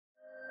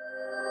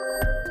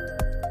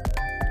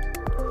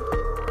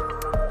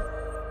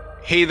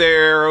Hey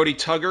there,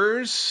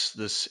 ODTUGers.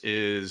 This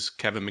is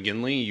Kevin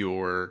McGinley,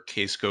 your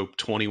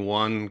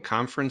Kscope21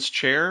 Conference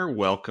Chair.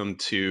 Welcome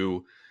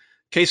to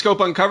Kscope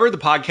Uncovered, the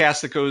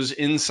podcast that goes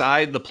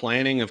inside the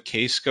planning of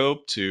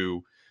Kscope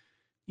to,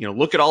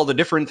 look at all the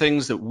different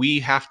things that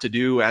we have to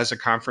do as a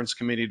conference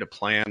committee to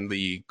plan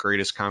the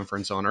greatest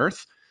conference on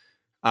earth.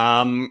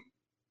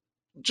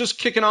 Just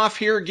kicking off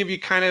here, give you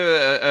kind of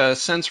a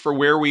sense for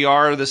where we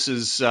are. This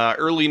is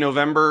early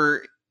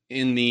November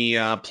in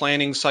the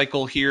planning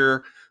cycle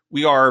here.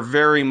 We are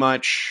very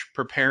much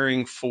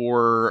preparing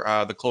for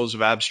the close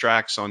of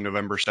abstracts on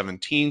November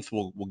 17th.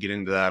 We'll get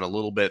into that a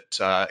little bit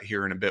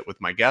here in a bit with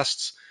my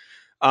guests.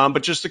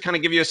 But just to kind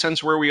of give you a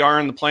sense where we are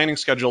in the planning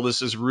schedule,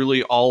 this is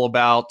really all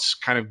about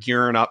kind of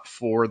gearing up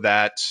for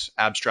that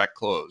abstract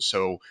close.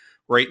 So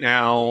right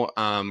now,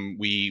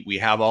 we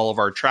have all of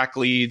our track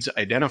leads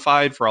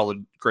identified for all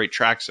the great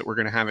tracks that we're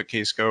going to have at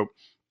Kscope.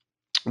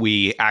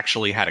 We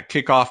actually had a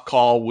kickoff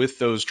call with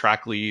those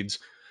track leads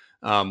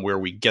where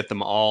we get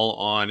them all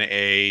on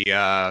a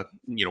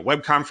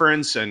web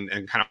conference and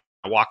kind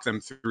of walk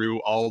them through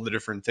all the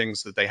different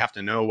things that they have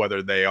to know,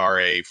 whether they are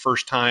a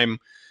first-time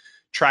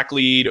track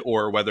lead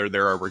or whether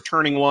they're a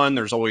returning one.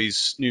 There's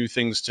always new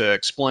things to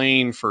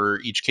explain for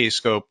each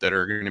Kscope that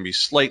are going to be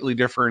slightly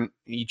different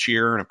each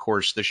year. And of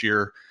course, this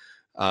year,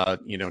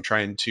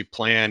 trying to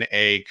plan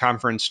a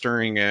conference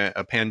during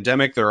a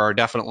pandemic, there are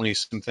definitely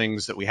some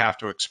things that we have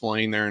to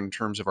explain there in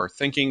terms of our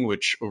thinking,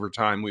 which over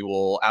time we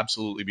will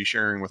absolutely be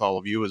sharing with all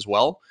of you as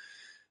well.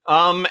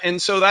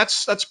 And so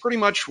that's pretty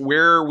much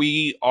where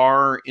we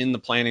are in the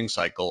planning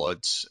cycle.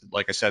 It's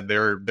like I said,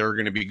 they're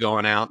going to be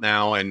going out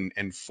now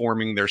and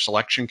forming their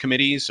selection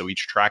committees. So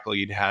each track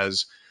lead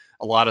has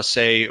a lot of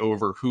say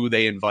over who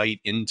they invite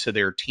into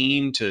their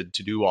team to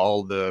do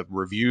all the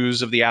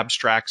reviews of the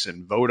abstracts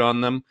and vote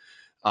on them,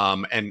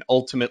 and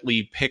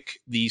ultimately pick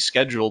the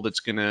schedule that's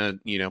going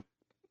to,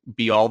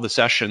 be all the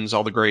sessions,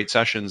 all the great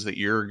sessions that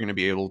you're going to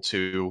be able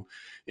to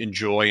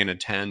enjoy and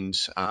attend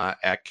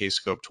at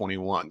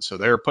Kscope21. So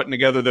they're putting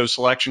together those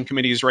selection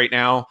committees right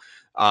now.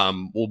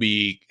 We'll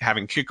be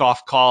having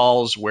kickoff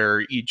calls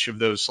where each of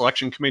those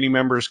selection committee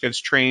members gets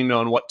trained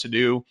on what to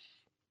do.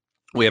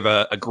 We have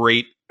a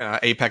great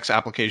Apex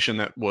application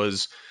that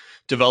was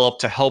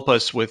developed to help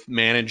us with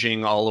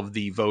managing all of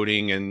the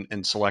voting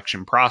and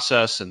selection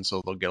process. And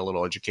so they'll get a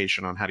little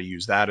education on how to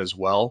use that as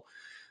well.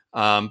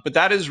 But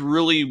that is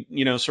really,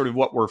 sort of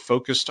what we're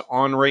focused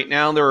on right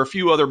now. There are a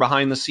few other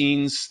behind the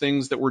scenes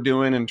things that we're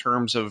doing in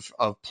terms of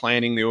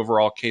planning the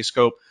overall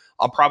Kscope.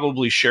 I'll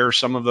probably share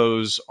some of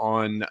those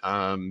on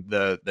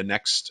the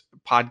next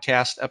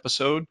podcast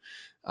episode,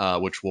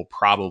 which will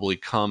probably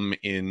come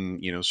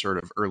in, sort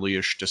of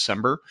early-ish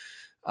December.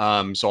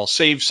 So I'll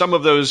save some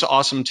of those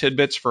awesome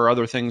tidbits for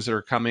other things that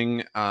are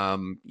coming,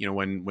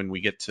 when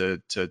we get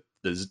to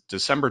the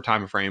December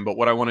timeframe. But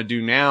what I want to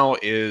do now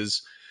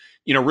is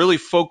really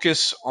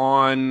focus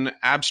on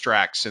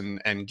abstracts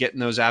and getting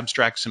those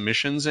abstract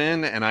submissions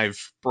in. And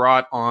I've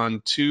brought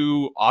on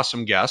two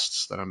awesome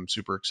guests that I'm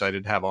super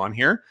excited to have on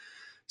here.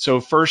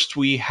 So first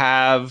we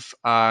have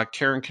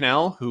Karen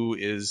Cannell, who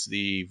is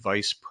the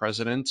Vice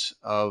President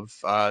of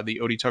the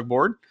ODTUG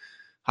board.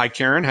 Hi,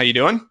 Karen. How you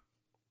doing?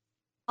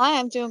 Hi,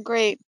 I'm doing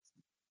great.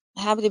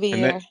 Happy to be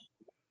And then, here.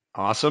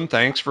 awesome.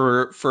 Thanks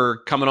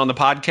for coming on the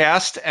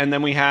podcast. And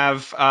then we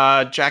have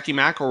Jackie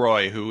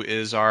McIlroy, who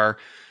is our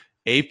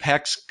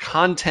Apex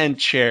Content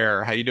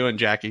Chair. How you doing,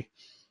 Jackie?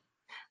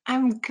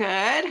 I'm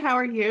good. How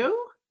are you?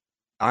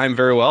 I'm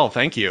very well,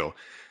 thank you.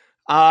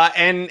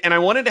 And I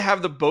wanted to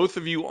have the both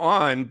of you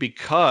on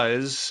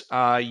because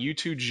you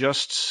two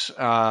just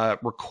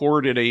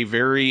recorded a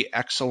very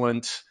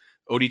excellent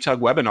ODTUG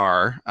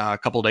webinar a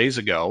couple days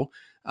ago.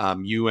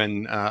 You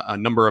and a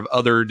number of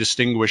other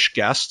distinguished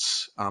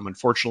guests.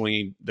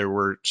 Unfortunately, there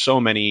were so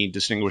many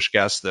distinguished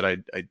guests that I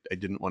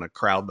didn't want to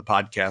crowd the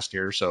podcast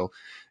here. So,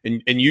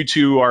 and you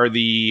two are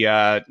the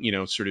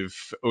sort of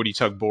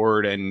ODTUG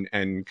board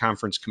and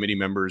conference committee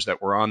members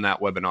that were on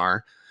that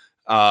webinar.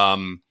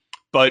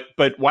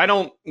 But why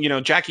don't,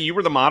 Jackie, you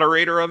were the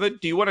moderator of it.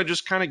 Do you want to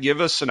just kind of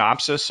give a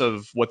synopsis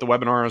of what the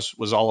webinar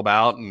was all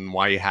about and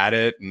why you had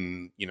it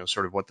and,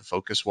 sort of what the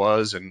focus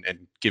was and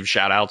give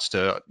shout outs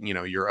to,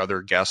 your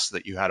other guests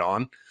that you had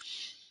on?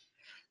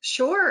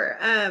 Sure.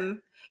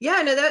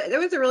 Yeah, no, that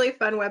was a really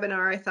fun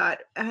webinar, I thought.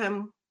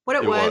 What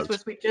it It was.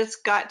 was we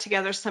just got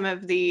together some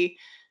of the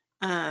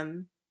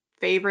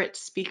favorite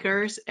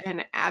speakers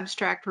and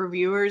abstract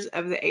reviewers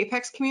of the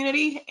Apex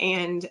community,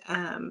 and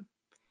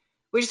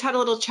we just had a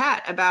little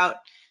chat about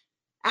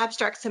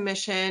abstract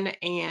submission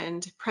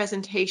and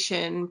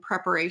presentation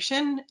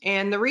preparation.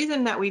 And the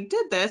reason that we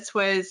did this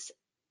was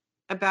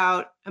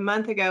about a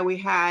month ago, we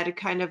had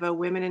kind of a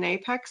Women in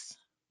Apex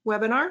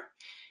webinar.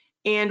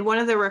 And one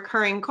of the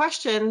recurring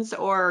questions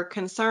or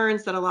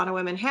concerns that a lot of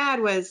women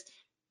had was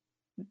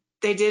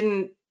they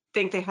didn't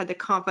think they had the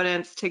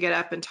confidence to get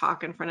up and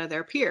talk in front of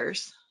their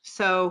peers.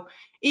 So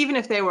even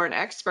if they were an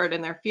expert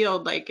in their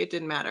field, like, it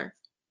didn't matter.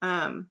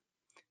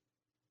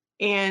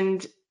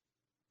 And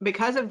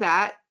because of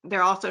that,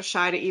 they're also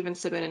shy to even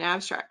submit an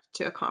abstract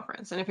to a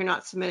conference. And if you're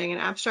not submitting an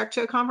abstract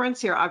to a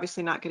conference, you're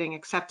obviously not getting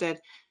accepted.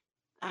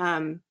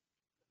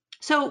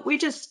 So we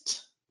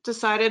just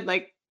decided,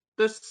 like,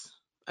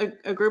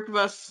 a group of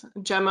us,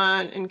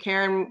 Gemma and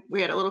Karen,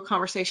 we had a little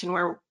conversation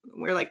where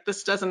we're like,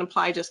 this doesn't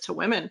apply just to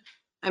women.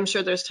 I'm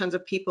sure there's tons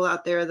of people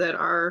out there that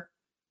are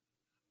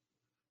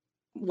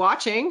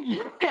watching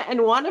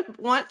and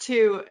want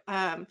to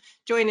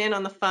join in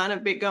on the fun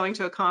of going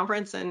to a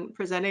conference and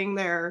presenting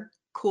their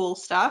cool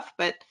stuff,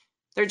 but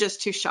they're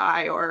just too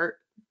shy or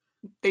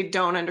they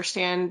don't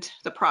understand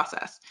the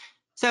process.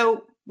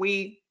 So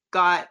we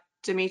got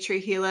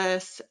Dimitri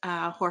Helis,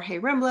 Jorge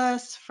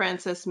Rimbles,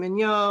 Francis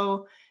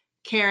Mignot,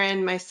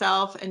 Karen,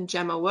 myself, and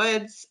Gemma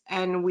Woods,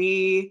 and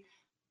we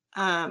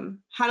had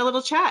a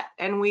little chat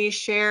and we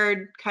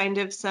shared kind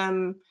of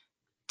some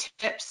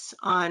tips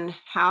on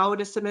how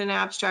to submit an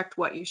abstract,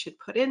 what you should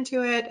put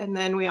into it, and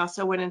then we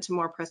also went into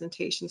more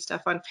presentation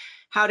stuff on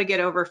how to get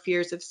over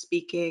fears of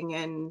speaking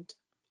and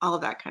all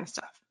of that kind of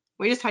stuff.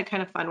 We just had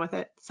kind of fun with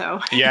it.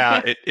 So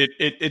yeah,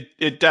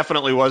 it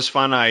definitely was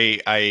fun.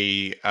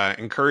 I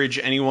encourage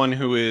anyone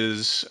who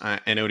is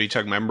an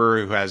ODTUG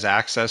member who has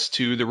access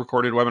to the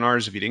recorded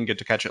webinars. If you didn't get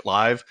to catch it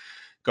live,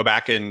 go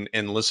back and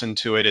listen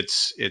to it.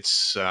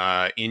 It's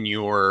in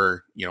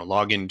your,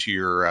 log into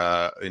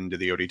your into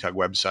the ODTUG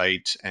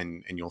website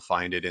and you'll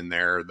find it in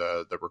there,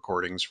 the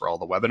recordings for all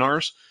the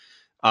webinars.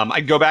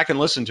 I'd go back and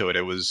listen to it.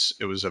 It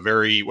was a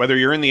very, whether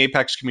you're in the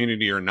Apex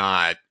community or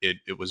not,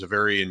 it was a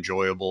very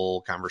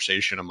enjoyable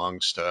conversation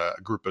amongst a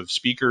group of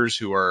speakers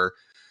who are,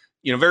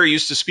 very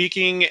used to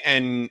speaking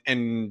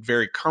and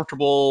very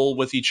comfortable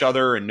with each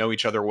other and know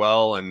each other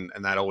well, and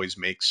that always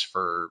makes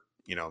for,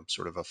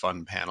 sort of a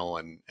fun panel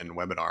and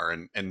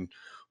webinar. And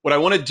what I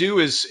want to do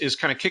is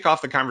kind of kick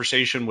off the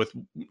conversation with,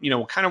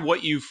 kind of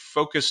what you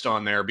focused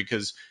on there,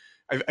 because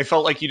I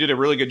felt like you did a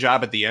really good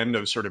job at the end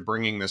of sort of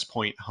bringing this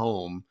point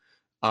home.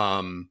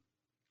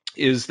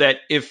 Is that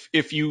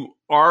if you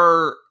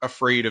are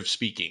afraid of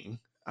speaking,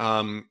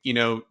 one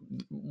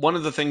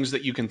of the things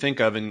that you can think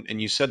of,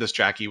 and you said this,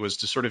 Jackie, was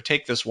to sort of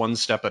take this one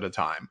step at a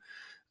time,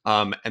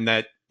 and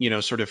that,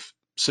 sort of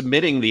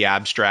submitting the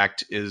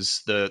abstract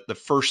is the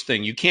first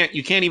thing. You can't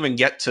even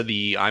get to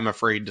the I'm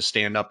afraid to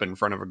stand up in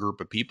front of a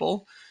group of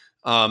people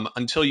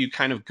until you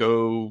kind of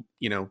go,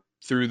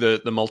 through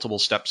the multiple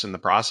steps in the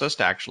process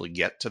to actually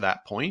get to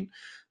that point.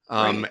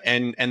 Right.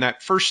 And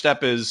that first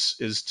step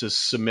is to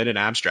submit an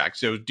abstract.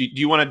 So do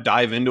you want to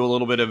dive into a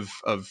little bit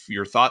of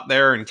your thought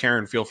there? And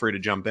Karen, feel free to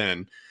jump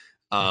in,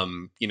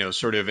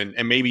 sort of,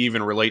 and maybe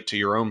even relate to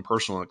your own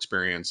personal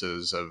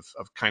experiences of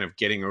kind of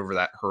getting over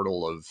that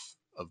hurdle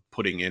of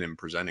putting in and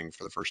presenting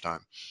for the first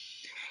time.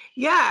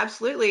 Yeah,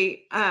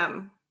 absolutely.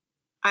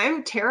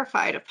 I'm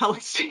terrified of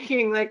public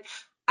speaking. Like,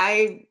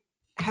 I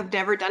have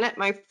never done it.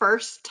 My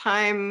first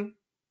time,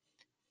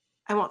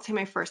 I won't say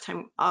my first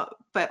time,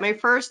 but my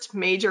first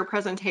major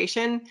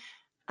presentation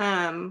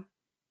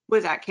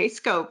was at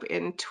Kscope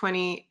in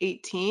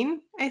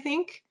 2018, I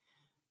think,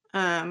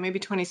 maybe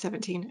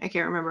 2017. I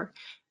can't remember.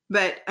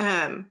 But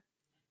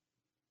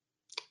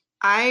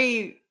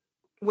I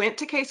went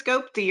to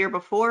Kscope the year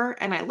before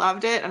and I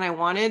loved it and I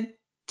wanted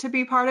to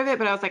be part of it,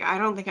 but I was like, I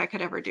don't think I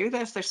could ever do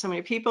this. There's so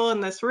many people in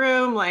this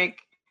room. Like,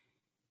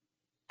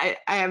 I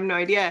have no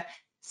idea.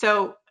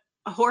 So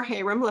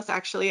Jorge Rimbles,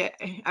 actually,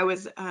 I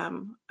was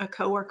a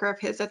coworker of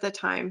his at the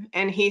time,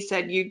 and he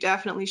said, you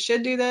definitely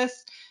should do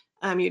this.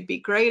 You'd be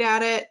great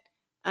at it.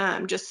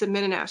 Just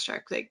submit an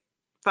abstract. Like,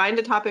 find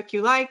a topic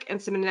you like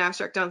and submit an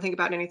abstract. Don't think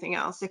about anything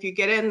else. If you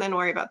get in, then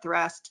worry about the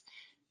rest.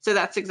 So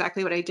that's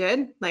exactly what I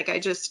did. Like, I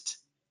just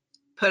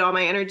put all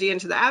my energy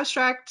into the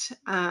abstract.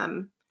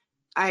 I'm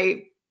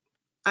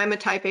a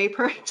type A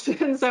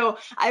person, so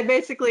I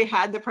basically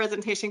had the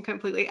presentation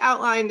completely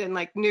outlined and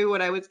like knew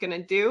what I was going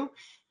to do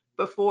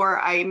before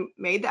I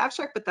made the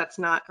abstract, but that's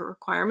not a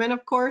requirement,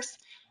 of course.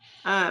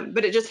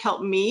 But it just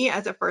helped me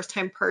as a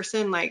first-time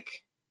person.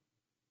 Like,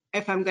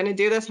 if I'm going to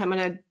do this, I'm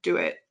going to do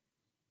it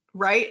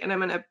right, and I'm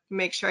going to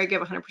make sure I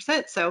give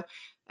 100%. So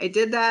I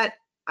did that.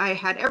 I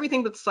had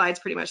everything but slides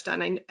pretty much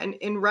done. And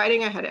in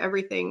writing, I had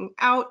everything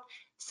out,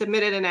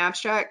 submitted an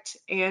abstract,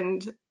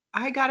 and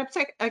I got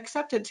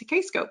accepted to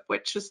Kscope,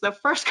 which was the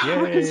first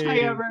conference I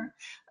ever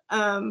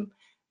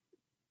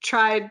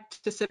tried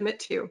to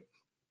submit to.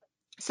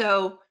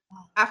 So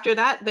after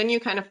that, then you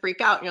kind of freak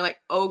out and you're like,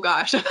 oh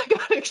gosh, I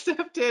got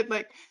accepted.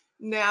 Like,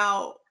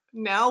 now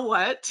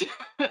what?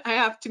 I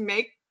have to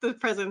make the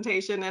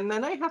presentation and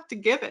then I have to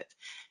give it.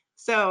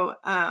 So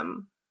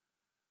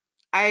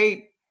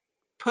I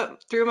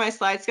threw my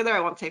slides together. I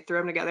won't say threw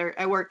them together.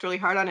 I worked really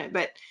hard on it,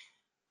 but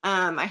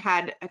I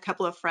had a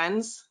couple of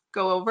friends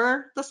go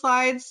over the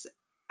slides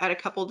at a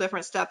couple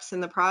different steps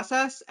in the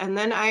process. And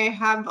then I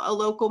have a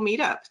local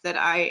meetup that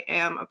I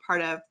am a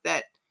part of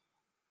that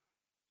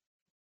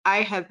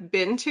I have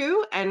been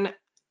to. And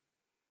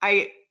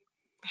I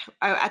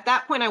at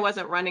that point, I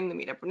wasn't running the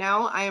meetup.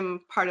 Now I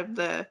am part of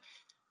the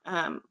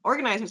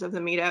organizers of the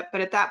meetup.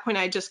 But at that point,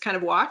 I just kind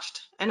of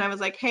watched and I was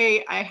like,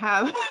 hey,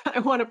 I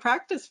want to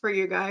practice for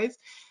you guys.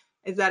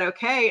 Is that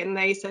okay? And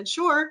they said,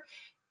 sure.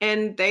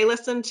 And they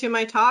listened to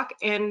my talk,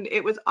 and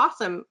it was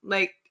awesome.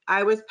 Like,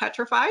 I was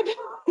petrified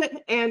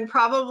and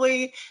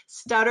probably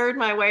stuttered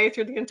my way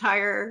through the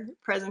entire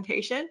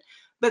presentation.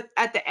 But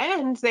at the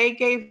end, they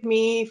gave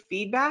me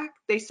feedback.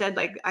 They said,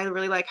 like, I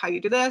really like how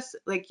you do this.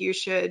 Like, you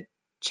should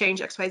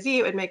change XYZ.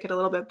 It would make it a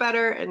little bit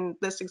better. And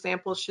this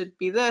example should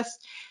be this.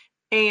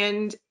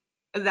 And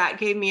that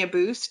gave me a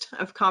boost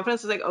of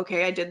confidence. It's like,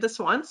 okay, I did this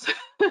once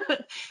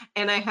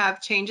and I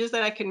have changes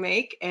that I can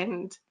make.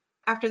 And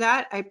after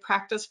that, I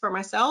practice for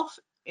myself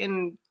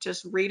in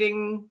just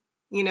reading,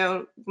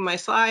 my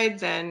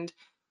slides and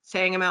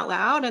saying them out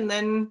loud. And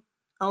then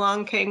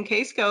along came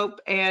Kscope,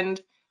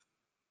 and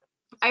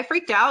I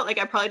freaked out. Like,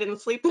 I probably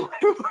didn't sleep before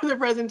the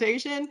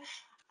presentation.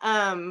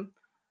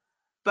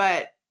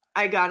 But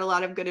I got a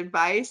lot of good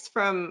advice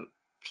from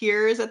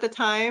peers at the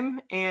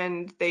time,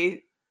 and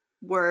they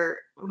were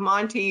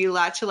Monty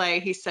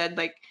Lachele. He said,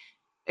 like,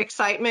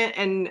 excitement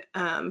and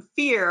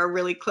fear are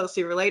really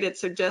closely related.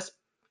 So just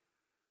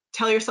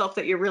tell yourself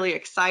that you're really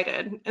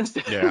excited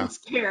instead of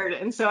scared.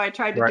 And so I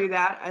tried to do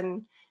that.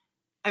 And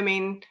I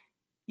mean,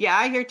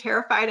 yeah, you're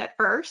terrified at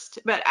first,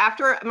 but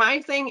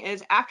my thing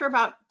is after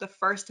about the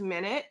first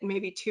minute,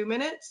 maybe 2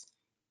 minutes,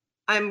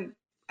 I'm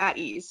at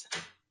ease.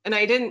 And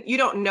you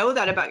don't know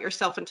that about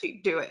yourself until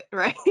you do it,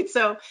 right?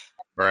 So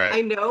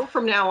I know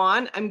from now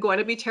on, I'm going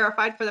to be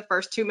terrified for the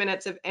first 2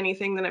 minutes of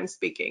anything that I'm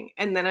speaking,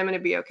 and then I'm going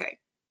to be okay.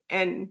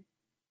 And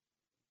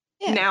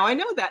now I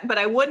know that, but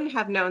I wouldn't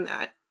have known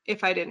that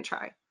if I didn't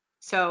try.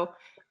 So,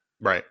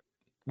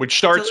 which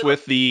starts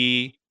with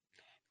you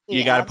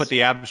got to put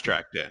the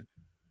abstract in.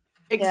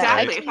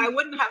 Exactly. If I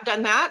wouldn't have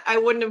done that, I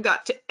wouldn't have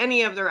got to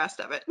any of the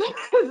rest of it.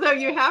 So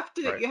you have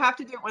to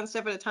do it one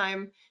step at a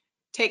time.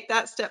 Take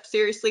that step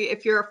seriously.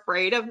 If you're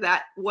afraid of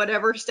that,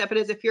 whatever step it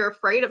is, if you're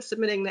afraid of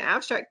submitting the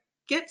abstract,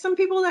 get some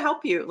people to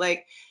help you.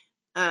 Like,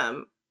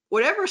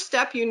 whatever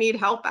step you need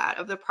help at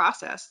of the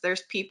process,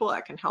 there's people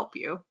that can help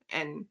you.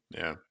 And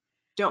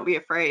don't be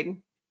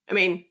afraid. I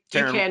mean,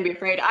 you can be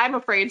afraid. I'm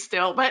afraid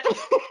still, but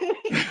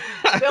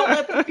don't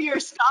let the fear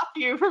stop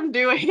you from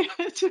doing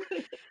it.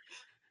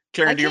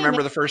 Karen, do you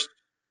remember the first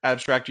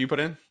abstract you put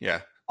in? Yeah.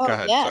 Go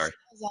ahead. Yes. Sorry.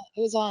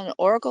 It was on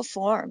Oracle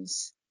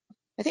Forms.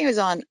 I think it was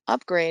on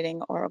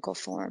upgrading Oracle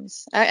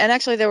Forms. And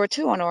actually, there were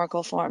two on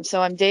Oracle Forms,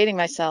 so I'm dating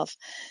myself.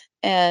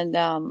 And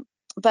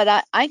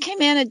but I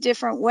came in a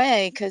different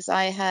way because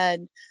I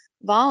had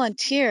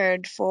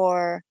volunteered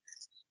for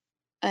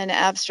an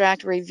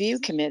abstract review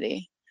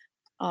committee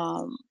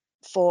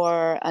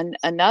for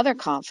another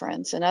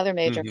conference, another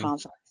major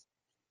conference.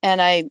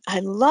 And I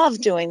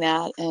loved doing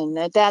that. And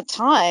at that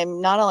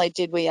time, not only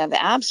did we have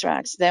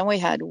abstracts, then we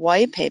had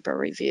white paper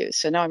reviews.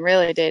 So now I'm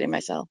really dating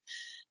myself.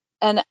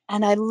 And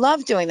I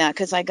loved doing that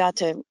because I got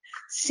to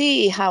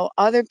see how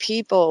other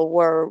people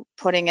were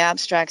putting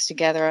abstracts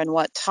together and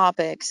what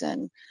topics.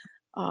 And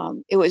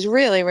it was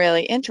really,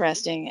 really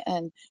interesting.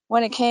 And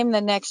when it came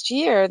the next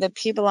year, the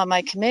people on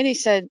my committee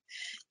said,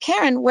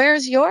 Karen,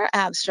 where's your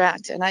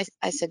abstract? And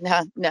I said,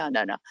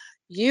 no.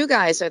 You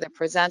guys are the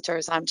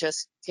presenters. I'm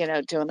just,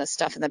 doing the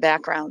stuff in the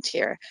background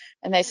here.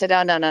 And they said,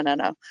 oh,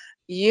 no.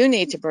 You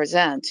need to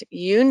present.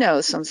 You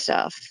know some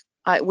stuff.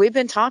 We've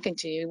been talking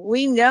to you.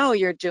 We know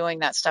you're doing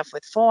that stuff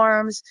with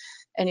forms,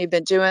 and you've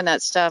been doing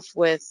that stuff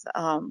with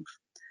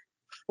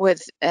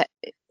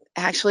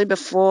actually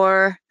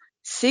before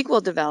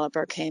SQL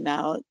Developer came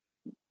out,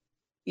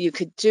 you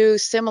could do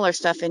similar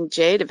stuff in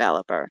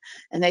JDeveloper.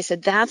 And they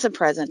said, that's a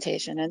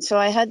presentation. And so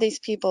I had these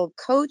people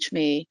coach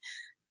me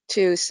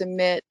to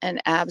submit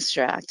an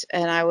abstract.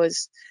 And I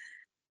was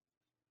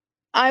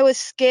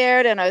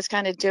scared, and I was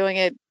kind of doing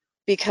it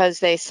because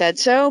they said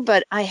so,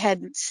 but I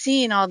had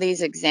seen all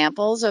these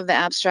examples of the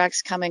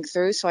abstracts coming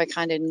through, so I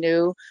kind of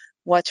knew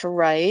what to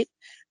write.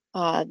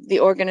 The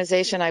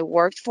organization I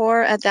worked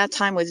for at that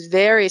time was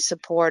very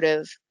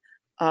supportive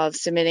of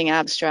submitting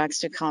abstracts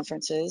to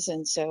conferences,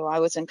 and so I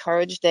was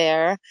encouraged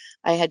there.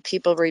 I had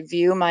people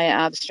review my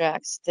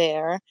abstracts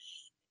there,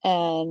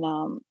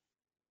 and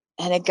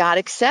it got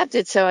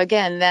accepted. So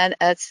again,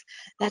 that's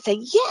a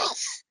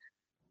yes,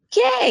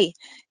 yay,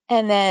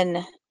 and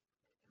then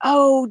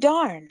oh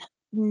darn,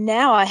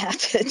 now I have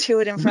to do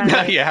it in front of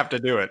Now me. you have to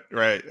do it,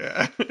 right?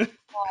 Yeah.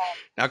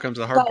 Now comes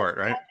the hard part,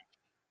 right?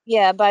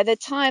 Yeah, by the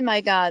time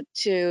I got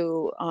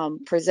to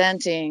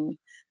presenting,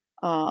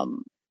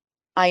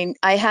 I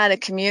had a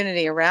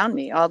community around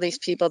me, all these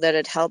people that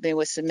had helped me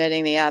with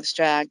submitting the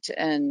abstract,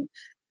 and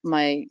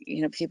my,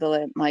 people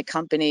at my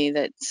company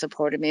that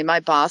supported me. My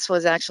boss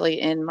was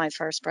actually in my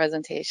first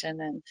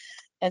presentation,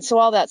 and so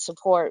all that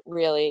support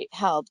really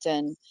helped,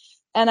 and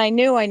I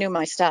knew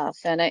my stuff.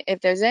 And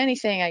if there's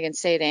anything I can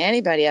say to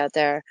anybody out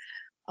there,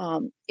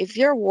 if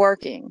you're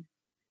working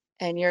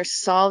and you're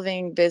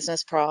solving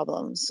business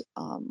problems,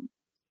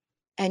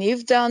 and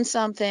you've done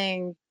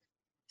something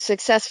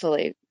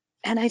successfully,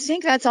 and I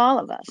think that's all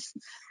of us.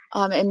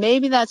 And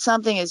maybe that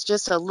something is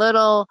just a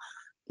little,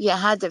 you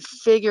had to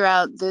figure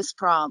out this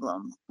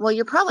problem. Well,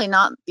 you're probably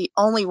not the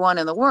only one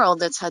in the world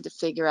that's had to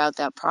figure out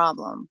that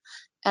problem.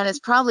 And it's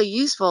probably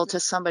useful to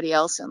somebody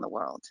else in the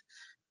world.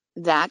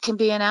 that can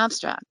be an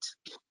abstract.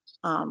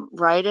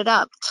 Write it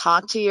up.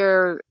 Talk to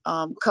your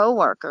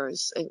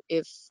coworkers.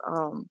 If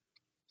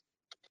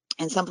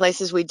in some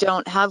places we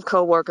don't have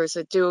coworkers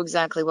that do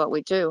exactly what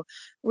we do,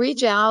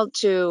 reach out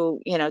to,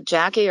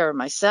 Jackie or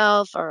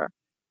myself or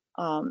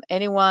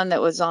anyone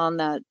that was on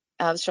that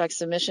abstract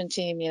submission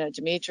team,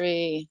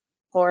 Dimitri,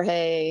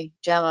 Jorge,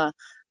 Gemma.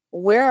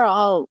 We're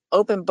all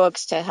open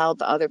books to help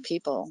other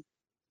people,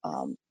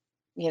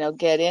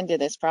 get into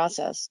this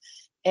process.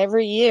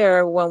 Every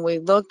year when we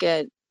look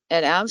at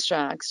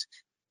abstracts,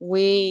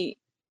 we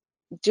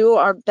do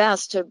our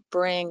best to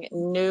bring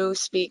new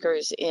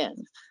speakers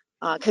in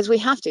because we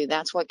have to.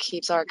 That's what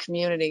keeps our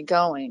community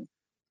going.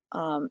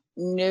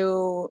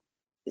 New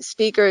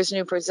speakers,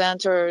 new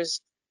presenters,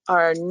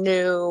 are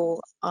new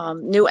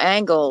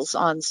angles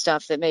on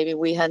stuff that maybe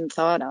we hadn't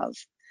thought of,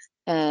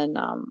 and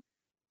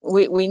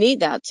we need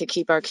that to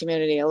keep our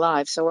community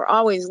alive. So we're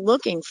always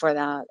looking for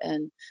that.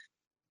 And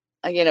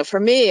for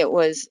me, it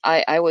was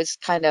I was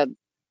kind of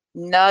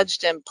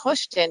nudged and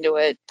pushed into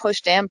it,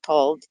 pushed and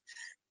pulled.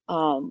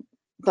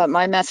 But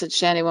my message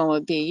to anyone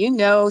would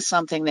be,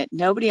 something that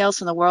nobody else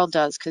in the world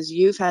does because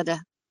you've had to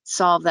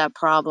solve that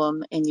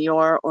problem in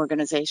your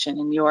organization,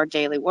 in your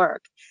daily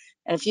work.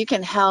 And if you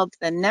can help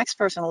the next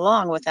person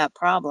along with that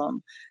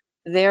problem,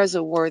 there's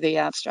a worthy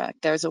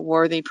abstract. There's a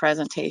worthy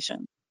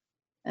presentation.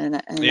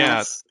 And Yeah.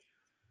 that's,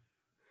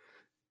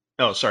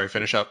 Oh, sorry,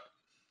 finish up.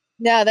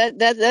 no,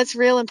 that's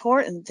real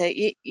important that,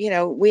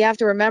 we have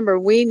to remember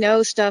we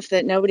know stuff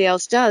that nobody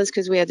else does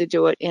because we had to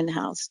do it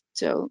in-house.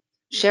 So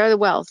share the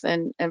wealth.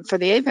 And for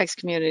the Apex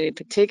community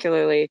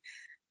particularly,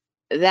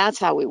 that's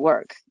how we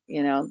work.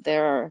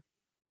 It's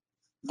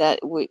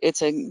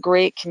a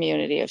great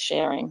community of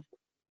sharing.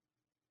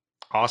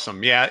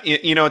 Awesome. Yeah,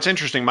 it's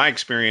interesting. My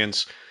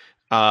experience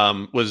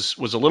was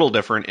a little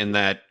different in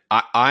that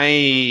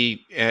I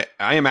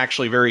am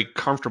actually very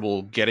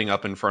comfortable getting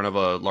up in front of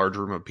a large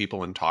room of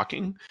people and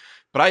talking,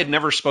 but I had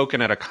never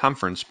spoken at a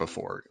conference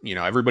before.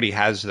 Everybody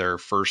has their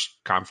first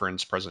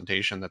conference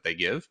presentation that they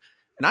give,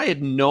 and I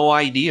had no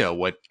idea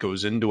what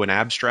goes into an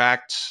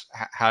abstract.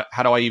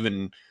 How do I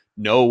even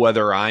know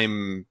whether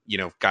I'm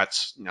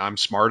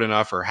smart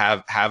enough or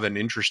have an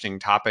interesting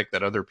topic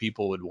that other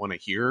people would want to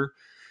hear?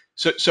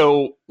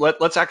 So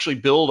let's actually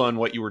build on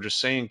what you were just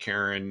saying,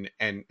 Karen,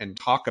 and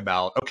talk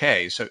about,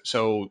 okay,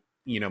 so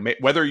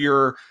whether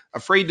you're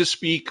afraid to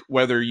speak,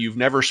 whether you've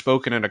never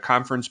spoken at a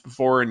conference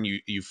before and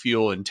you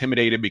feel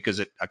intimidated because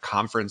a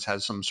conference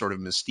has some sort of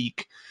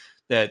mystique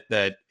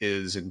that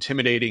is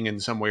intimidating in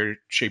some way,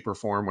 shape, or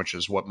form, which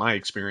is what my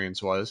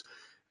experience was.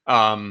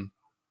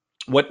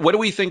 What do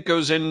we think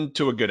goes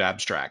into a good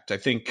abstract? I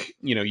think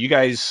you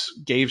guys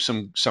gave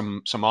some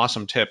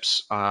awesome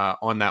tips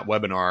on that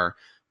webinar.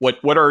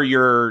 What are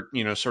your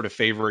sort of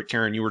favorite?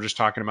 Karen, you were just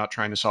talking about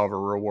trying to solve a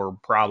real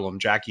world problem.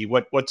 Jackie,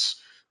 what's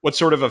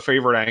sort of a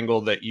favorite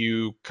angle that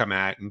you come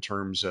at in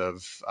terms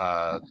of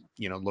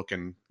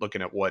looking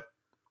at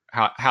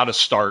how to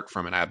start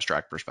from an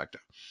abstract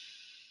perspective?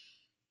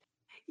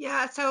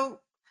 Yeah,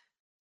 so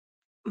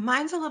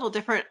mine's a little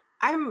different.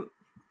 I've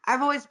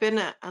always been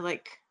a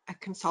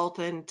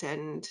consultant,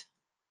 and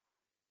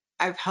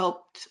I've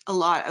helped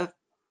I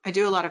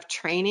do a lot of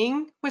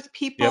training with Yep.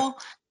 people.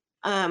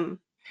 Um,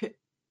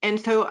 and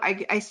so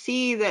I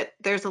see that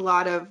there's a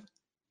lot of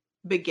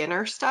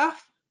beginner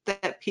stuff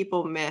that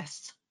people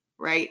miss,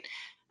 right?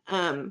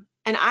 And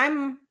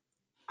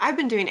I've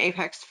been doing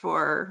Apex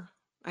for,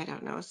 I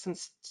don't know,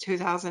 since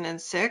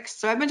 2006.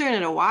 So I've been doing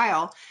it a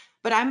while,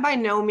 but I'm by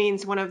no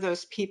means one of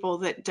those people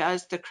that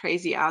does the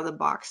crazy out of the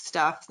box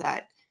stuff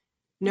that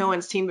no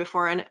one's seen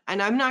before. And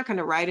I'm not going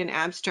to write an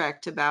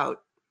abstract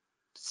about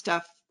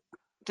stuff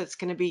that's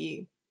going to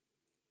be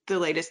the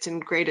latest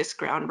and greatest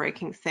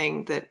groundbreaking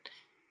thing that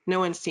no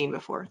one's seen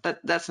before.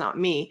 That's not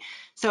me.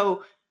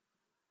 So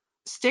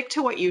stick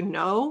to what you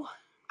know.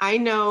 I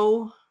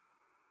know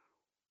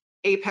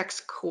Apex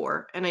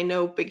core and I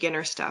know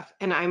beginner stuff,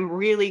 and I'm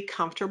really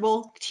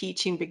comfortable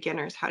teaching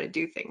beginners how to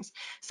do things.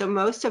 So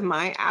most of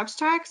my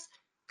abstracts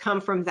come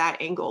from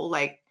that angle,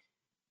 like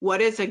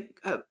what is a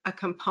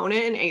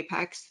component in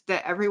Apex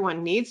that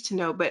everyone needs to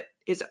know but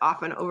is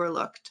often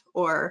overlooked,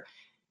 or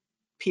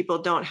people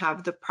don't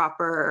have the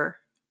proper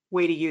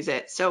way to use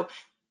it. So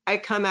I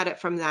come at it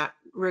from that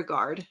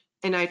regard,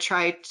 and I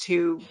try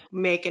to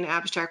make an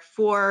abstract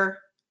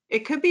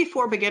it could be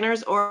for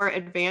beginners or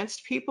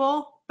advanced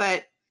people,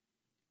 but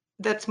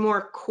that's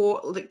more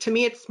core. Like, to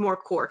me, it's more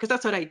core because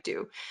that's what I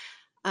do.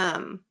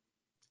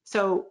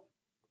 So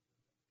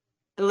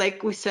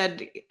like we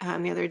said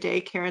the other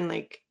day,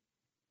 Karen,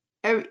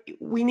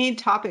 we need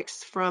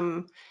topics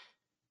from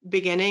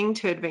beginning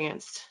to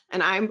advanced,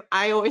 and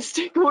I always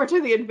stick more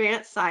to the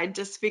advanced side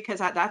just because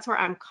that's where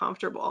I'm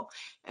comfortable.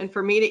 And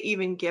for me to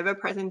even give a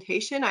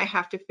presentation, I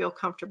have to feel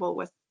comfortable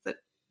with the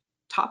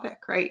topic,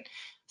 right?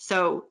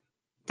 So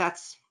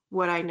that's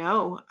what I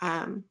know.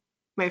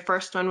 My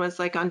first one was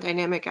on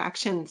dynamic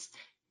actions,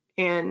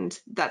 and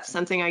that's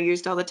something I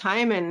used all the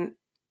time. And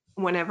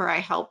whenever I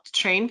helped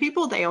train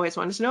people, they always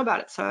wanted to know about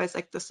it. So I was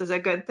like, this is a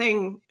good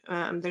thing.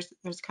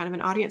 There's kind of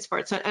an audience for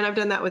it. So, and I've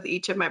done that with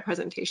each of my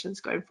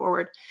presentations going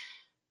forward.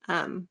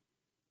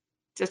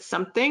 Just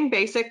something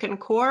basic and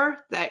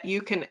core that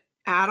you can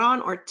add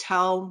on or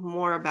tell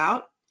more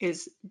about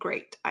is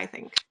great, I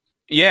think.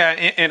 Yeah,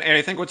 and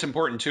I think what's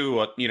important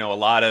too, a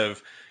lot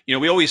of,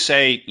 we always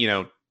say,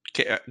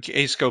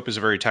 Kscope is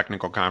a very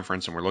technical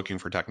conference and we're looking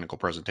for technical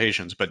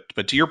presentations.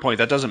 But to your point,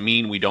 that doesn't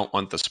mean we don't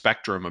want the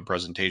spectrum of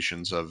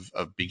presentations of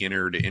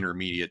beginner to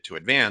intermediate to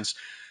advanced.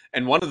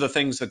 And one of the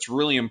things that's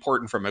really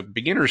important from a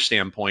beginner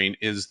standpoint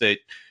is that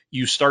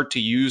you start to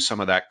use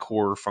some of that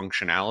core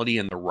functionality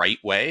in the right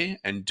way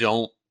and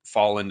don't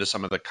fall into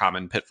some of the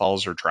common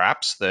pitfalls or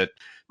traps that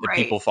Right.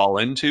 people fall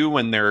into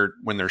when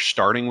they're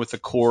starting with the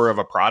core of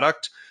a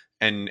product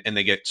and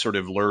they get sort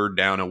of lured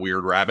down a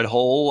weird rabbit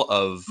hole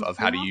of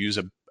how to use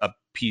a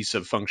piece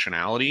of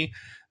functionality.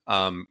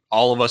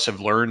 All of us have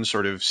learned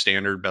sort of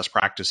standard best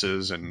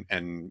practices,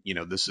 and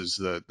this is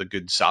the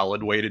good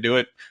solid way to do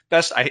it.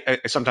 Best, I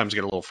sometimes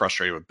get a little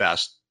frustrated with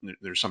best.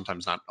 There's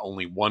sometimes not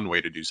only one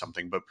way to do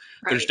something, but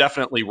there's Right.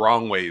 definitely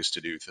wrong ways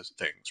to do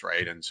things,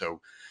 right? And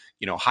so,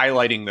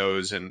 highlighting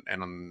those and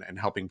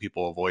helping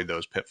people avoid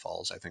those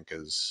pitfalls, I think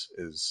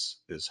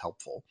is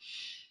helpful.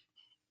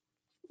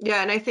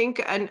 Yeah, and I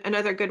think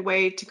another good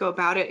way to go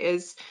about it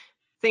is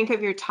think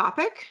of your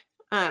topic,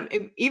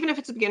 even if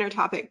it's a beginner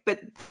topic,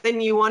 but then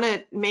you want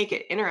to make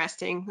it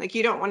interesting. Like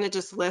you don't want to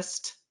just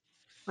list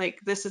like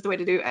this is the way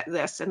to do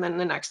this, and then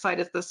the next slide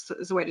is this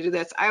is the way to do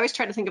this. I always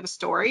try to think of a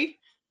story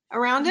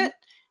around it,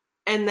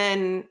 and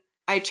then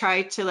I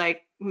try to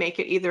like make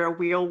it either a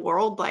real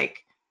world,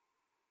 like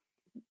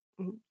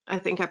I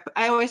think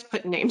I always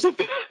put names of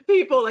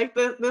people like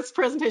this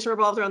presentation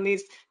revolves around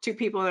these two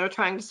people that are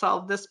trying to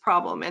solve this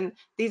problem, and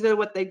these are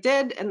what they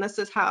did, and this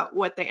is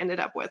what they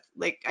ended up with.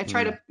 Like I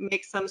try to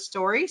make some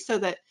story so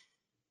that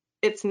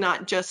it's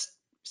not just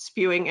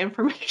spewing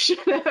information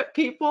at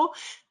people,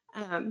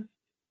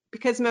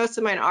 because most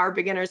of mine are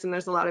beginners and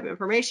there's a lot of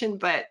information,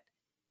 but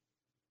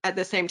at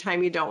the same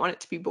time you don't want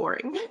it to be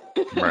boring.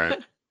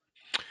 Right.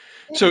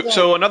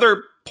 So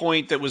another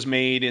point that was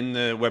made in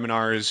the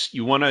webinar is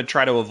you want to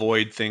try to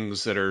avoid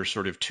things that are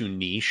sort of too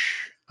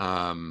niche.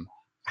 How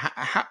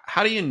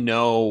do you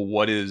know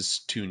what is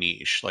too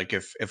niche? Like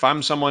if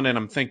I'm someone and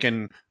I'm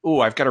thinking, oh,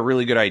 I've got a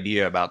really good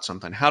idea about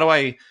something, how do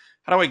I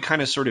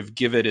kind of sort of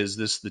give it as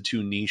this the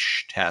too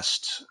niche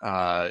test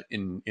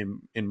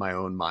in my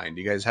own mind?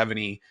 Do you guys have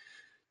any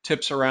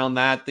tips around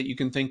that you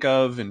can think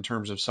of in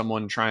terms of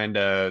someone trying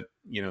to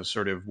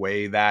sort of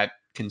weigh that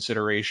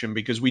consideration?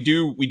 Because we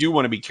do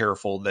want to be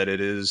careful that it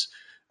is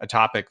a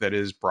topic that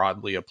is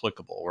broadly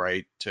applicable,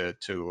 right,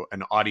 to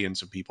an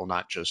audience of people,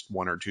 not just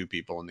one or two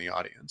people in the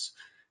audience.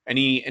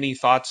 Any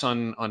thoughts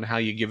on how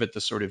you give it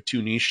the sort of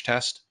too niche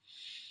test?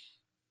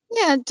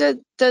 Yeah,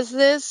 does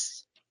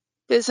this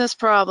business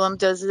problem,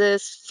 does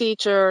this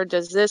feature,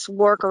 does this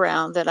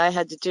workaround that I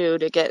had to do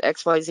to get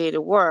XYZ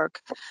to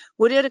work,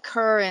 would it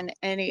occur in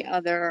any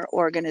other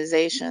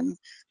organization?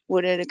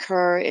 Would it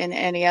occur in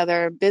any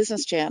other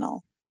business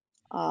channel?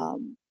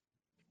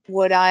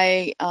 Would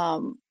I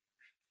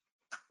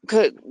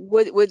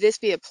would this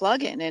be a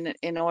plugin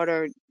in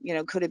order,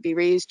 could it be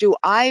reused? Do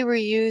I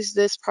reuse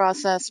this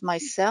process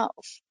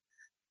myself?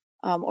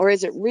 Or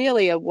is it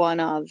really a one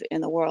of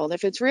in the world?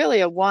 If it's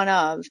really a one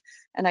of,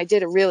 and I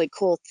did a really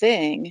cool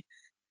thing,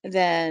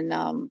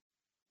 then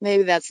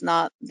maybe that's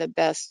not the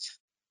best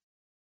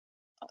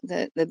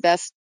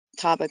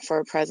topic for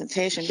a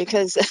presentation,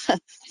 because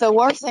the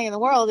worst thing in the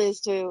world is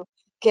to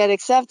get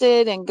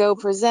accepted and go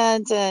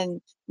present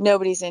and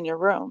nobody's in your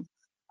room.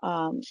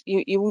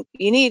 You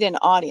need an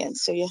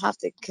audience, so you have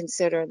to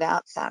consider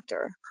that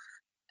factor.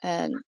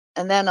 And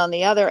then on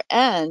the other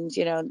end,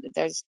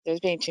 there's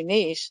being too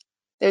niche,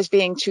 there's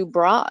being too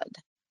broad.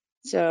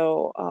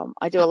 So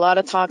I do a lot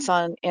of talks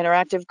on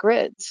interactive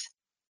grids.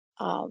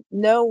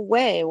 No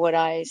way would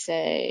I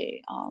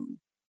say,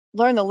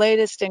 learn the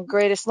latest and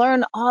greatest,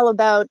 learn all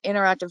about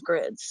interactive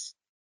grids.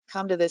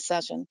 Come to this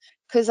session,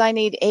 because I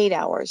need 8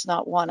 hours,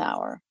 not 1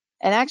 hour.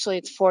 And actually,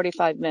 it's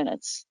 45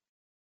 minutes.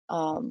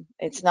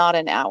 It's not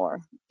an hour,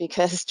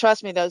 because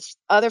trust me, those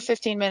other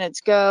 15 minutes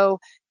go,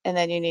 and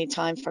then you need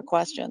time for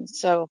questions.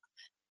 So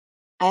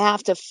I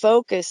have to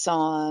focus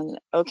on,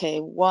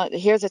 okay,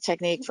 here's a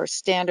technique for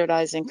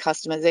standardizing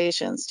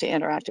customizations to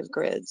interactive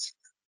grids.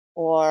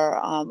 Or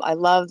I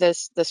love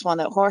this one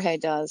that Jorge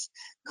does,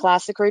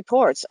 classic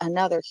reports,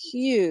 another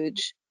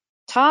huge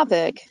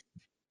topic.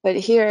 But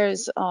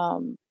here's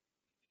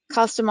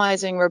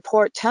customizing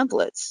report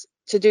templates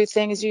to do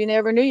things you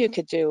never knew you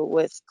could do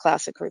with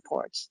classic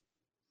reports.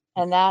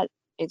 And that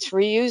it's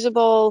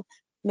reusable.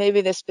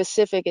 Maybe the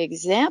specific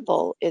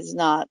example is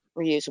not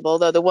reusable,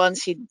 though the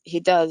ones he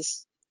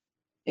does,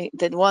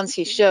 the ones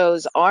he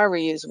shows are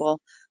reusable.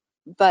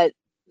 But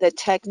the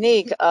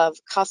technique of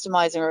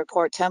customizing a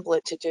report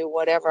template to do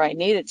whatever I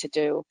need it to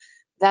do,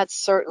 that's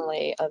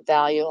certainly of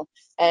value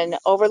and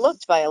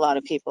overlooked by a lot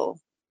of people.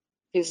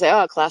 People say,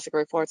 oh, classic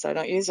reports, I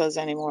don't use those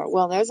anymore.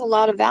 Well, there's a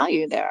lot of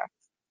value there.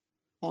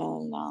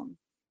 And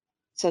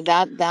So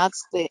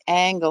that's the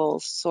angle,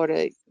 sort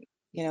of,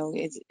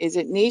 is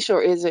it niche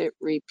or is it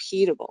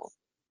repeatable?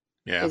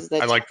 Yeah, Is the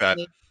I like that.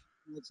 technique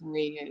we can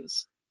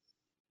reuse.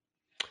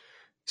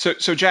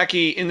 So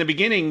Jackie, in the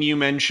beginning, you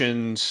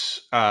mentioned,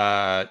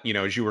 as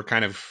you were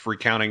kind of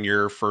recounting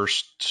your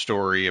first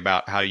story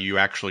about how you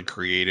actually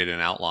created an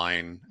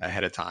outline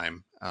ahead of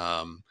time,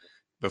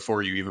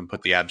 before you even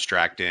put the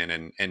abstract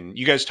in, and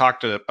you guys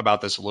talked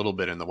about this a little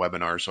bit in the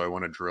webinar, so I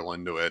want to drill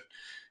into it.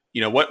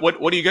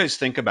 What do you guys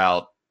think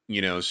about,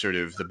 sort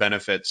of the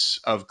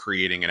benefits of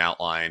creating an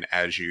outline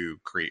as you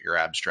create your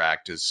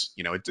abstract? It's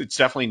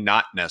definitely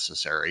not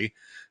necessary.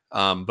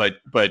 But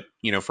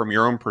from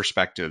your own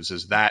perspectives,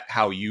 is that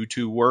how you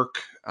two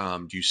work?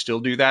 Do you still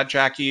do that,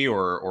 Jackie,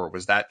 or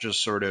was that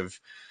just sort of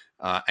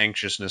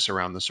anxiousness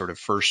around the sort of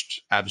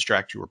first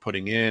abstract you were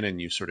putting in,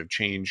 and you sort of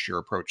changed your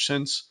approach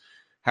since?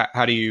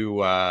 How do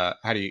you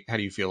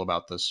feel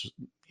about this?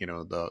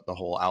 The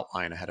whole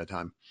outline ahead of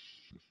time.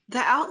 The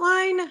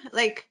outline,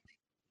 like,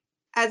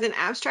 as an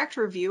abstract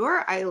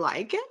reviewer, I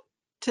like it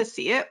to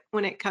see it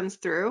when it comes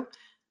through.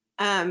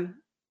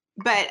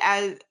 But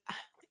as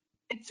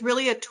it's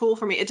really a tool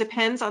for me. It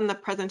depends on the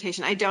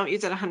presentation. I don't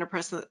use it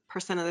 100%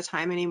 of the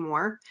time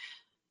anymore.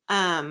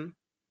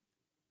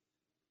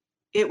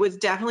 It was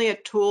definitely a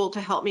tool to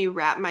help me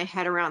wrap my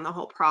head around the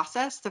whole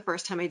process the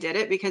first time I did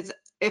it, because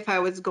if I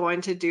was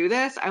going to do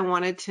this, I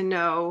wanted to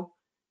know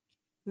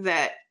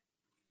that,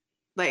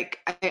 like,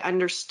 I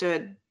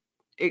understood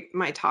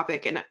my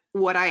topic and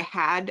what I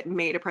had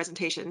made a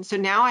presentation. So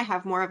now I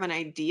have more of an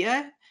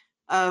idea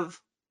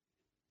of,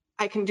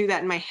 I can do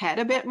that in my head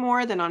a bit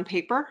more than on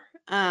paper.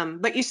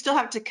 But you still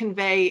have to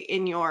convey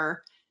in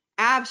your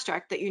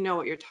abstract that you know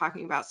what you're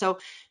talking about. So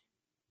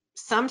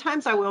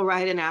sometimes I will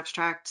write an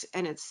abstract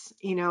and it's,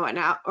 an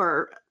out,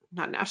 or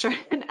not an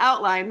abstract, an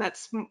outline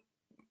that's,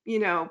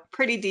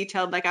 pretty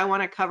detailed. Like, I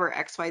want to cover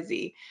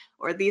XYZ,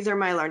 or these are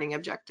my learning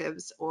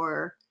objectives,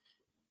 or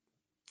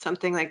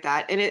something like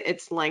that. And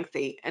it's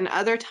lengthy. And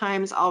other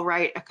times I'll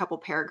write a couple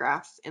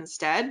paragraphs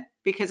instead,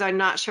 because I'm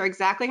not sure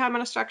exactly how I'm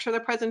going to structure the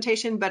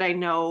presentation, but I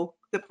know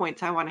the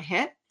points I want to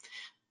hit.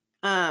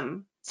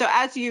 So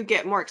as you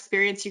get more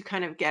experience, you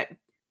kind of get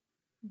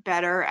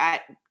better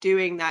at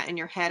doing that in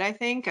your head, I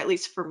think, at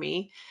least for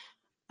me.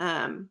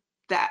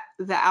 That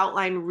the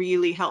outline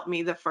really helped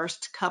me the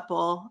first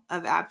couple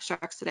of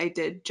abstracts that I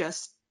did,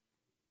 just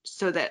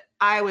so that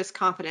I was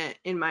confident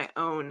in my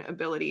own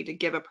ability to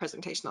give a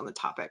presentation on the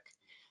topic.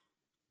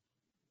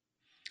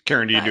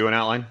 Karen, do you But do an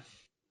outline?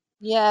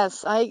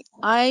 Yes,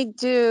 I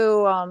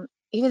do.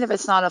 Even if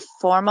it's not a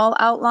formal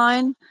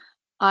outline,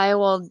 I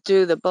will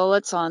do the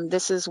bullets on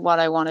this is what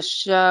I want to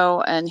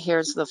show, and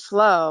here's the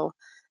flow.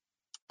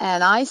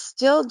 And I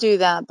still do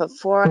that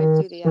before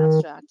I do the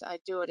abstract. I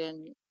do it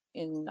in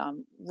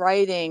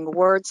writing,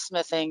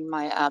 wordsmithing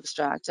my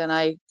abstract, and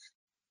I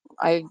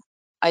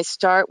I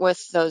start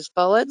with those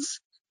bullets,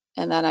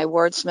 and then I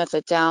wordsmith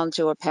it down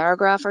to a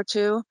paragraph or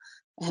two,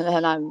 and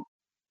then I'm,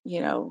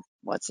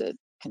 what's it,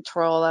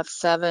 Control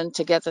F7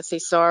 to get the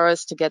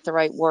thesaurus, to get the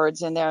right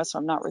words in there, so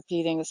I'm not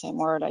repeating the same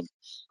word.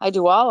 I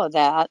do all of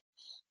that,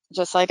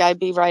 just like I'd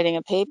be writing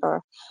a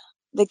paper.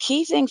 The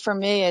key thing for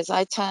me is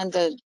I tend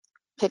to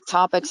pick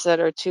topics that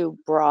are too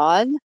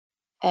broad,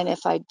 and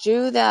if I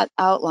do that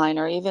outline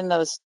or even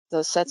those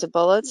sets of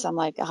bullets, I'm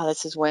like, oh,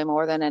 this is way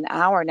more than an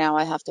hour now.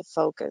 I have to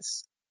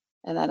focus.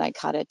 And then I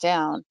cut it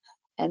down.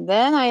 And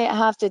then I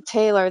have to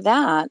tailor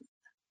that.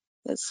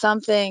 It's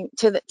something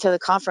to the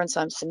conference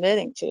I'm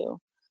submitting to.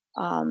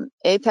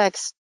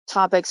 Apex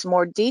topics,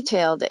 more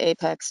detailed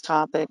Apex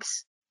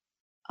topics,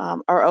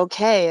 are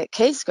okay at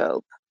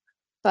Kscope,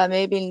 but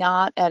maybe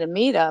not at a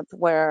meetup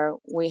where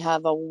we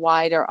have a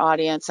wider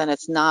audience and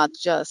it's not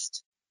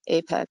just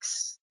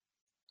Apex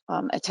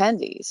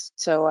attendees.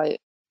 So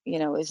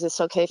is this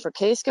okay for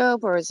Kscope,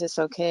 or is this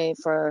okay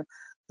for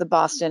the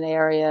Boston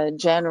area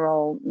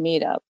general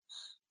meetup?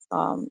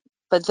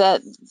 But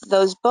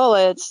those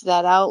bullets,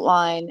 that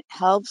outline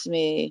helps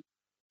me.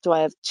 Do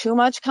I have too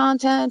much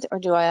content, or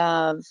do I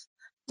have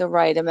the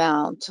right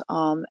amount?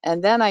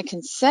 And then I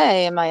can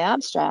say in my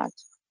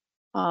abstract,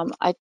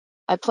 I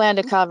plan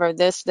to cover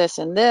this, this,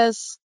 and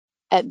this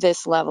at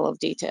this level of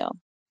detail.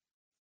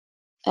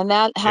 And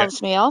that Yeah.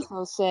 helps me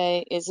also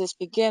say, is this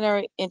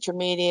beginner,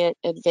 intermediate,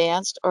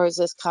 advanced, or is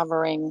this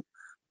covering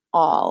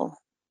all?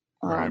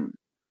 Right.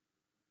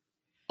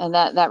 And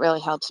that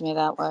really helps me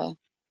that way.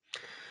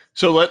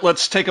 So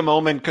let's take a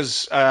moment,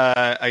 because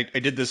I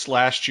did this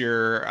last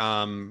year,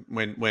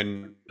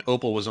 when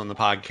Opal was on the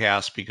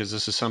podcast, because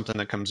this is something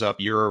that comes up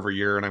year over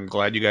year, and I'm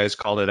glad you guys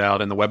called it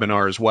out in the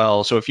webinar as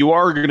well. So if you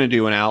are going to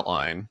do an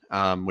outline,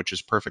 which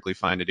is perfectly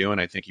fine to do,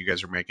 and I think you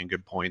guys are making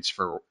good points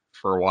for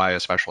why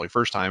especially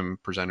first time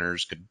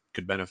presenters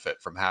could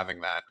benefit from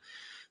having that.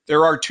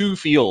 There are two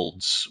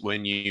fields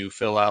when you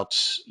fill out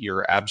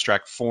your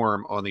abstract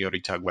form on the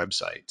ODTUG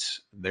website.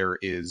 There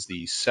is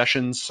the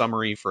session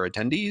summary for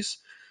attendees,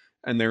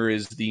 and there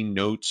is the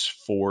notes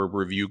for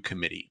review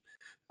committee.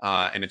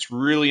 And it's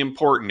really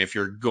important, if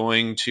you're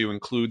going to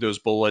include those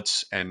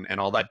bullets and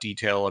all that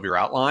detail of your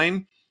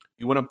outline,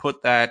 you want to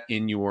put that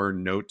in your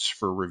notes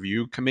for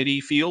review committee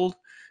field,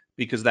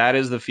 because that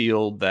is the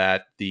field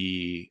that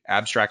the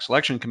abstract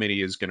selection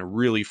committee is going to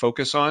really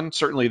focus on.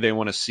 Certainly they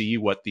want to see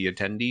what the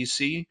attendees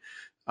see,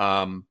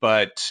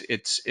 but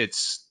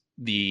it's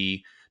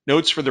the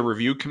notes for the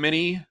review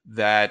committee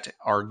that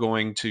are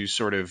going to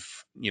sort of,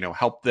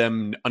 help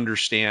them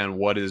understand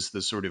what is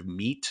the sort of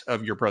meat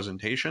of your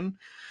presentation.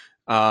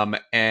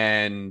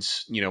 And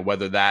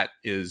whether that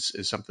is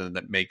something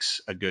that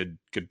makes a good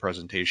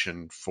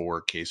presentation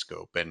for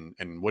Kscope.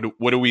 And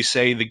what do we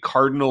say the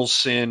cardinal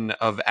sin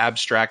of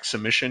abstract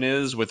submission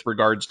is with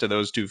regards to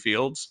those two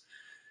fields?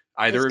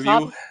 Either Just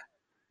of you?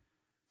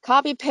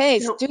 copy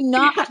paste. No. Do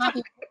not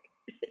copy.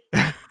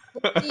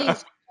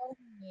 Please tell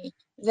me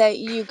that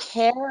you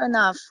care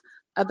enough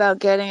about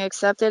getting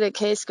accepted at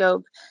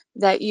Kscope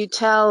that you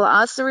tell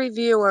us, the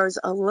reviewers,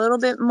 a little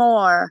bit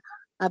more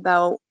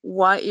about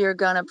what you're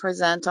going to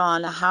present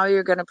on, how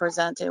you're going to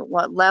present it,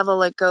 what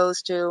level it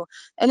goes to,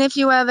 and if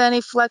you have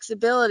any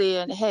flexibility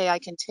and, hey, I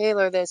can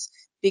tailor this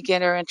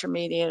beginner,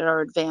 intermediate,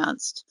 or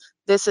advanced.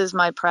 This is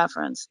my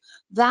preference.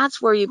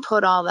 That's where you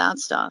put all that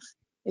stuff.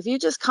 If you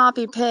just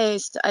copy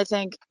paste, I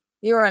think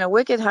you were in a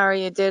wicked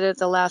hurry, you did it at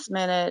the last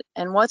minute,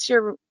 and what's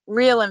your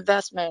real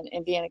investment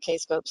in being a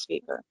Kscope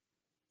speaker?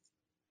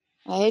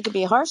 I hate to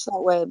be harsh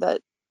that way,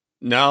 but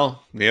No.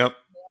 Yep.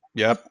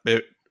 Yep.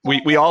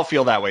 We all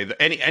feel that way.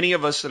 Any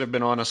of us that have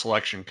been on a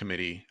selection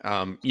committee,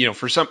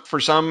 for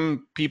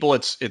some people,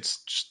 it's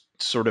just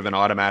sort of an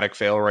automatic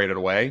fail right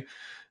away.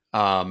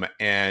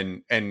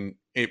 And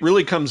it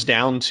really comes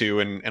down to,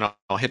 and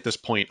I'll hit this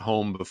point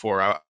home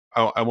before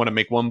I want to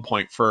make one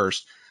point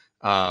first,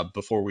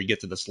 before we get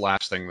to this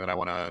last thing that I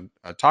want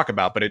to talk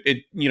about. But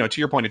it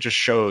to your point, it just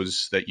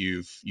shows that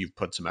you've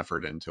put some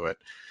effort into it.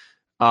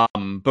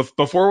 But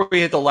before we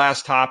hit the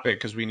last topic,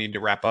 because we need to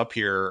wrap up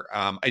here,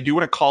 I do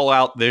want to call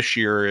out this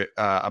year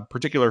a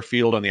particular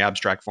field on the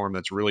abstract form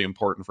that's really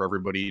important for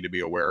everybody to be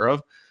aware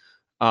of.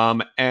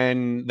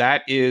 And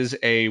that is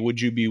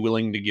would you be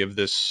willing to give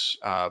this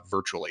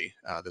virtually,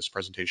 this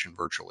presentation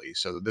virtually?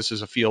 So this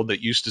is a field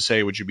that used to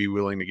say, would you be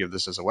willing to give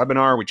this as a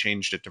webinar? We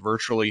changed it to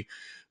virtually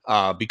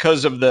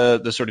because of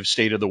the sort of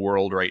state of the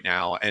world right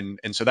now.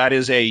 And so that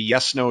is a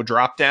yes, no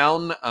drop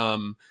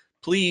down.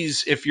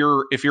 Please, if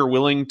you're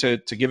willing to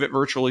give it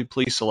virtually,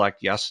 please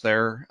select yes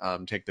there.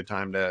 Take the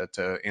time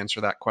to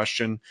answer that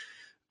question.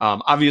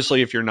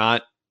 Obviously, if you're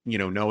not,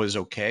 no is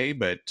okay,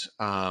 but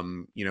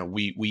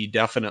we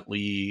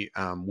definitely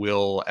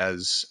will,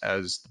 as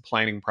the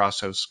planning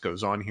process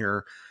goes on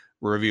here,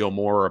 reveal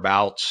more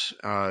about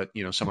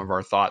some of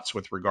our thoughts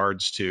with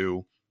regards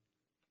to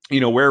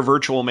where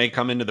virtual may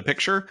come into the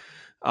picture.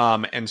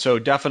 And so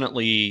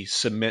definitely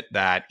submit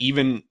that,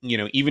 even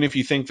if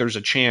you think there's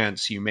a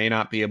chance you may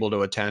not be able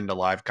to attend a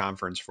live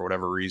conference for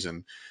whatever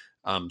reason.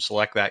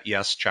 Select that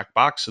yes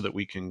checkbox so that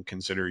we can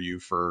consider you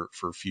for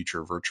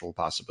future virtual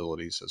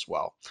possibilities as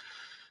well.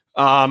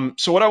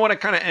 So what I want to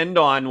kind of end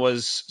on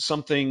was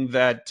something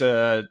that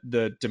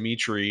the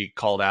Dimitri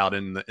called out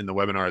in the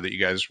webinar that you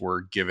guys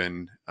were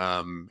given,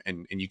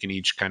 and you can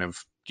each kind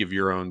of give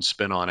your own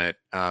spin on it,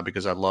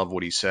 because I love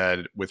what he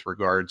said with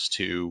regards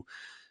to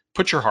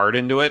put your heart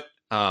into it.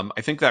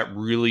 I think that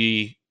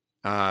really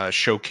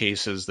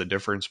showcases the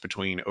difference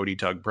between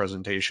ODTUG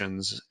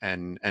presentations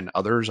and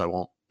others. I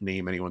won't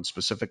name anyone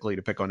specifically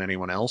to pick on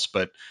anyone else,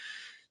 but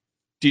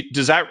did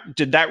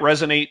that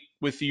resonate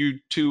with you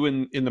too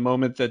in the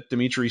moment that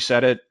Dimitri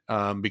said it?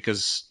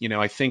 Because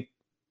I think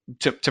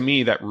to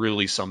me that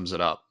really sums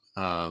it up.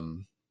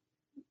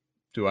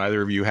 Do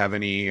either of you have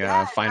any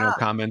final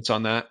comments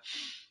on that?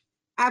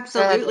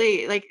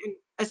 Absolutely. Like,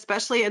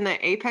 especially in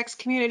the Apex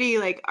community,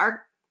 like I'm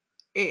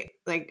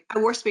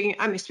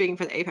speaking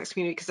for the Apex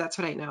community because that's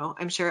what I know.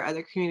 I'm sure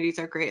other communities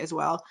are great as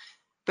well,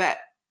 but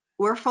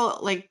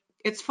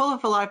it's full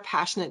of a lot of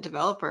passionate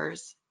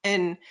developers,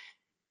 and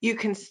you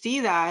can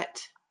see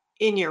that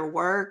in your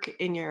work,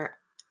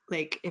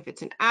 if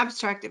it's an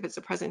abstract, if it's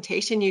a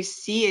presentation, you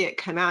see it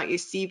come out. You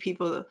see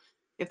people,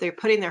 if they're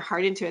putting their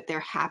heart into it, they're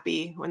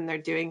happy when they're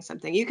doing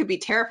something. You could be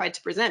terrified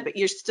to present, but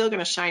you're still going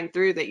to shine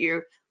through that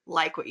you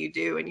like what you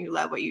do and you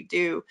love what you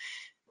do.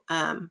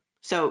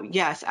 So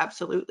yes,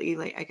 absolutely.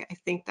 Like I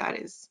think that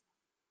is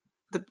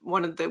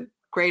one of the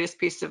greatest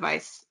pieces of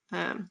advice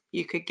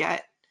you could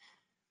get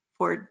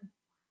for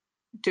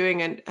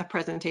doing a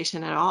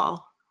presentation at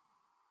all.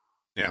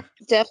 Yeah.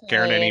 Definitely.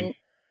 Karen, any And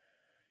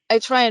I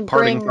try and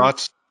parting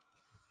thoughts?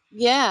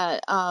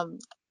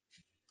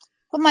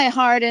 put my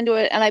heart into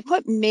it, and I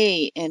put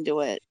me into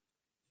it.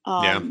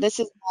 Yeah. This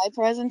is my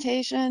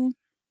presentation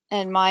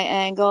and my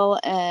angle,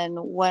 and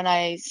when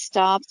I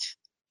stopped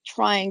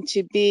trying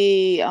to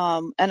be,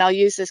 and I'll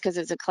use this because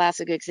it's a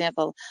classic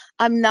example,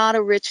 I'm not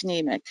a Rich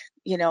Nemec.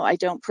 I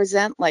don't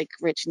present like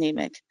Rich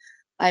Nemec.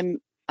 I'm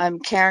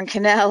Karen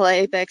Cannell,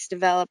 Apex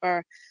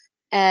developer,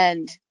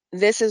 and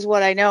this is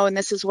what I know, and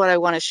this is what I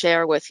want to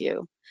share with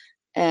you.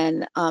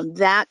 And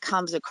that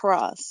comes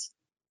across.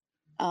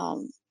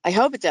 I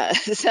hope it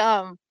does.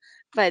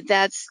 But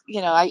that's,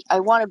 I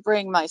want to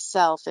bring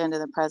myself into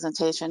the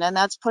presentation, and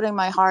that's putting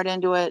my heart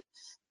into it.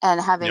 and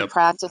having Yep.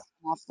 practiced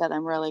enough that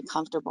I'm really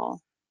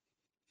comfortable.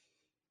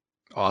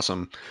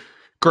 Awesome.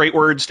 Great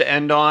words to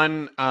end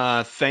on.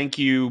 Thank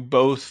you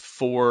both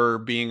for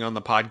being on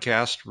the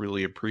podcast.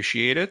 Really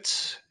appreciate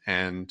it.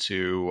 And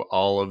to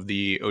all of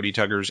the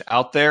ODTUGers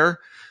out there,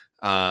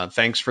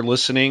 thanks for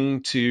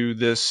listening to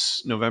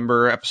this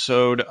November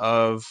episode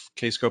of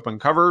Kscope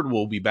Uncovered.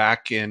 We'll be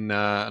back in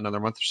another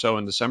month or so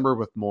in December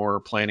with more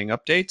planning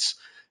updates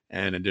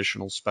and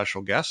additional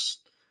special guests.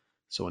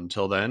 So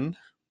until then,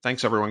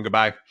 thanks everyone.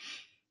 Goodbye.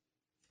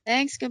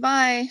 Thanks.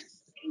 Goodbye.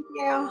 Thank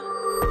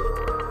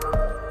you.